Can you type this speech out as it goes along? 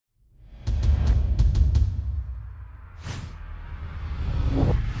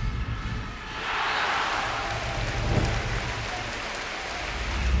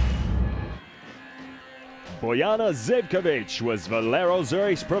Bojana Zivkovic was Valero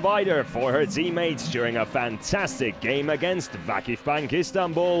Zurich's provider for her teammates during a fantastic game against DenizBank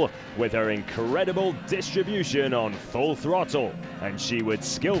Istanbul with her incredible distribution on full throttle, and she would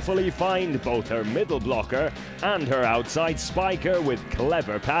skillfully find both her middle blocker and her outside spiker with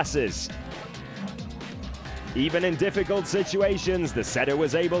clever passes. Even in difficult situations, the setter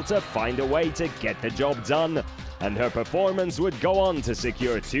was able to find a way to get the job done, and her performance would go on to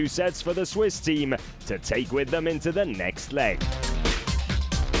secure 2 sets for the Swiss team to take with them into the next leg.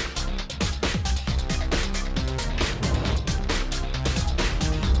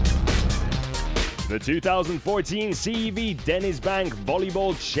 The 2014 CEV DenizBank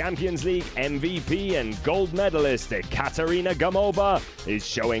Volleyball Champions League MVP and gold medalist Katarina Gamova is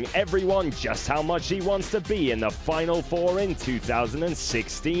showing everyone just how much she wants to be in the Final Four in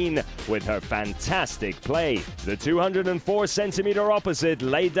 2016 with her fantastic play. The 204cm opposite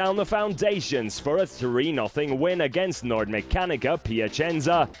laid down the foundations for a 3-0 win against Nordmechanica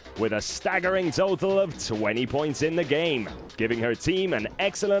Piacenza with a staggering total of 20 points in the game, giving her team an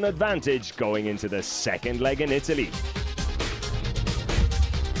excellent advantage going into the second leg in Italy.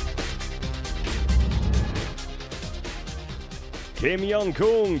 Kim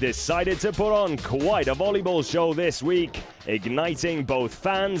Young-kung decided to put on quite a volleyball show this week, igniting both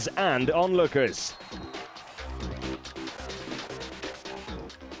fans and onlookers.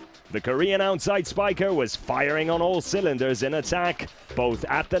 The Korean outside spiker was firing on all cylinders in attack, both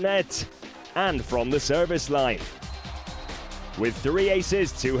at the net and from the service line. With 3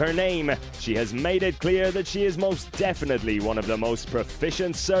 aces to her name, she has made it clear that she is most definitely one of the most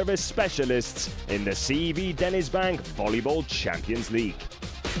proficient service specialists in the CEV DenizBank Volleyball Champions League.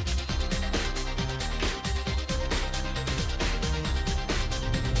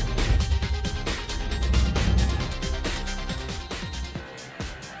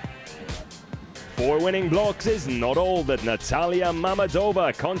 Four winning blocks is not all that Natalia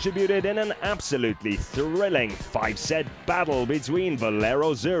Mamadova contributed in an absolutely thrilling 5-set battle between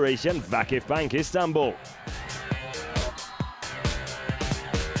Valero Zurich and DenizBank Istanbul.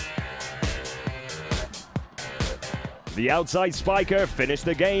 The outside spiker finished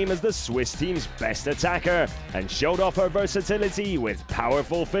the game as the Swiss team's best attacker and showed off her versatility with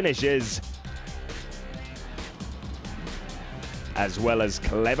powerful finishes, as well as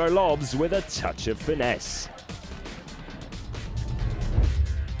clever lobs with a touch of finesse.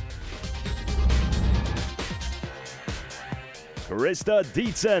 Krista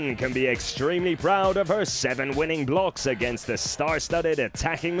Dietzen can be extremely proud of her 7 winning blocks against the star-studded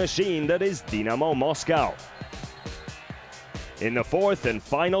attacking machine that is Dynamo Moscow. In the 4th and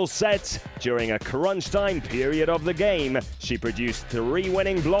final set, during a crunch time period of the game, she produced 3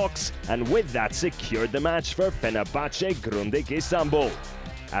 winning blocks and with that secured the match for Fenerbahce Grundig Istanbul,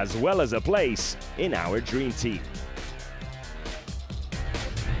 as well as a place in our dream team.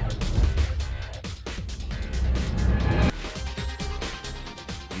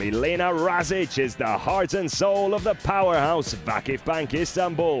 Milena Razic is the heart and soul of the powerhouse DenizBank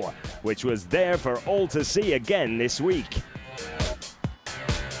Istanbul, which was there for all to see again this week.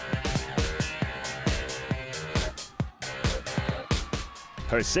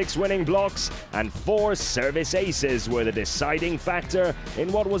 Her 6 winning blocks and 4 service aces were the deciding factor in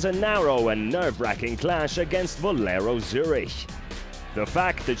what was a narrow and nerve-wracking clash against Valero Zurich. The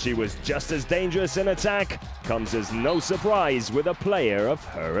fact that she was just as dangerous in attack comes as no surprise with a player of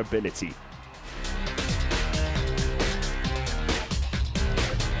her ability.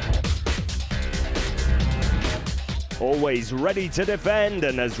 Always ready to defend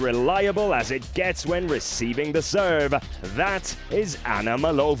and as reliable as it gets when receiving the serve, that is Anna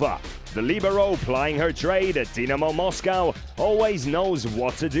Malova. The libero plying her trade at Dynamo Moscow always knows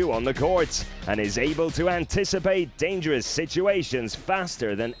what to do on the court and is able to anticipate dangerous situations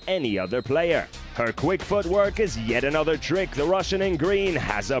faster than any other player. Her quick footwork is yet another trick the Russian in green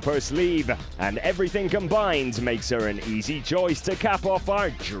has up her sleeve, and everything combined makes her an easy choice to cap off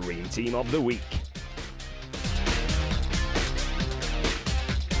our dream team of the week.